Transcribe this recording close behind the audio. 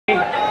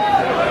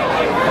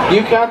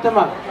You count them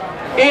up.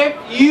 If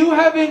you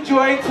have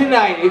enjoyed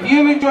tonight, if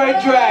you've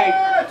enjoyed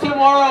drag,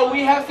 tomorrow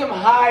we have some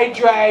high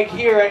drag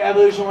here at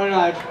Evolution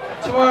Wonderlounge.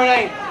 Tomorrow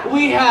night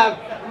we have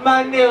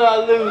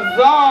Manila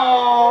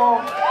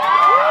Luzon.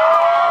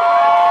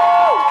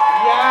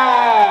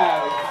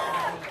 Yes.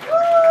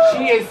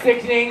 She is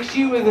sickening.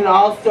 She was an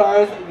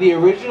All-Stars, the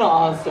original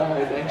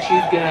All-Stars, and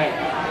she's gonna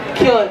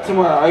kill it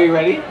tomorrow. Are you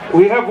ready?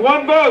 We have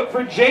one vote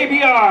for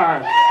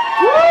JBR.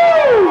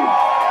 Woo!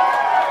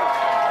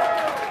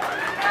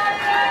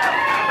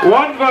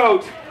 One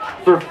vote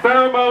for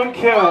Pheromone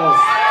Kills.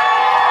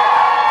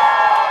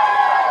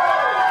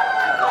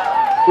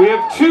 We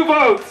have 2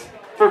 votes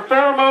for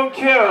Pheromone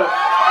Kills.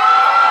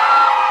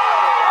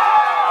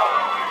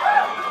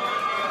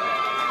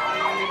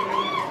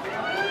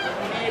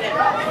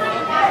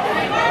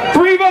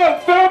 Three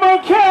votes,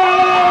 Pheromone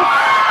Kills!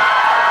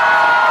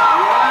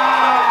 Yeah.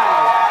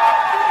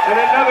 And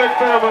another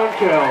Pheromone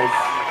Kills.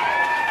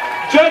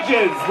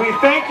 Judges, we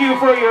thank you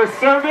for your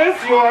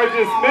service. You are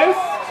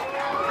dismissed.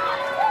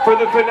 For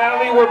the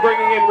finale, we're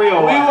bringing in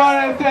real ones. We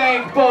want to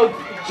thank both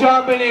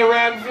Jumpany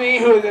Ramsey,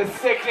 who is a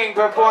sickening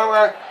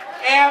performer,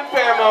 and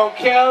Pheromone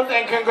Kills,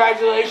 and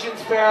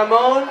congratulations,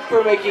 Pheromone,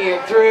 for making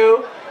it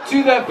through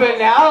to the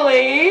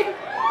finale.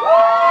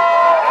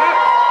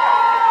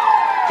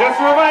 Just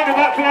a reminder,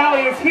 that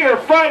finale is here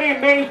Friday,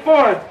 May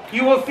 4th.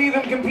 You will see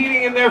them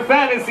competing in their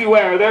fantasy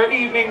wear, their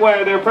evening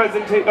wear, their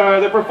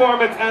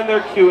performance, and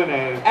their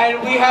Q&A.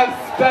 And we have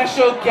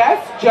special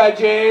guest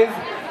judges,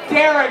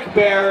 Derek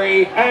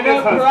Barry, and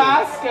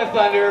Nebraska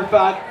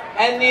Thunderfuck,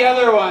 and the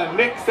other one,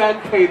 Nick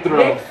San Pedro.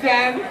 Nick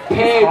San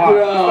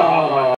Pedro.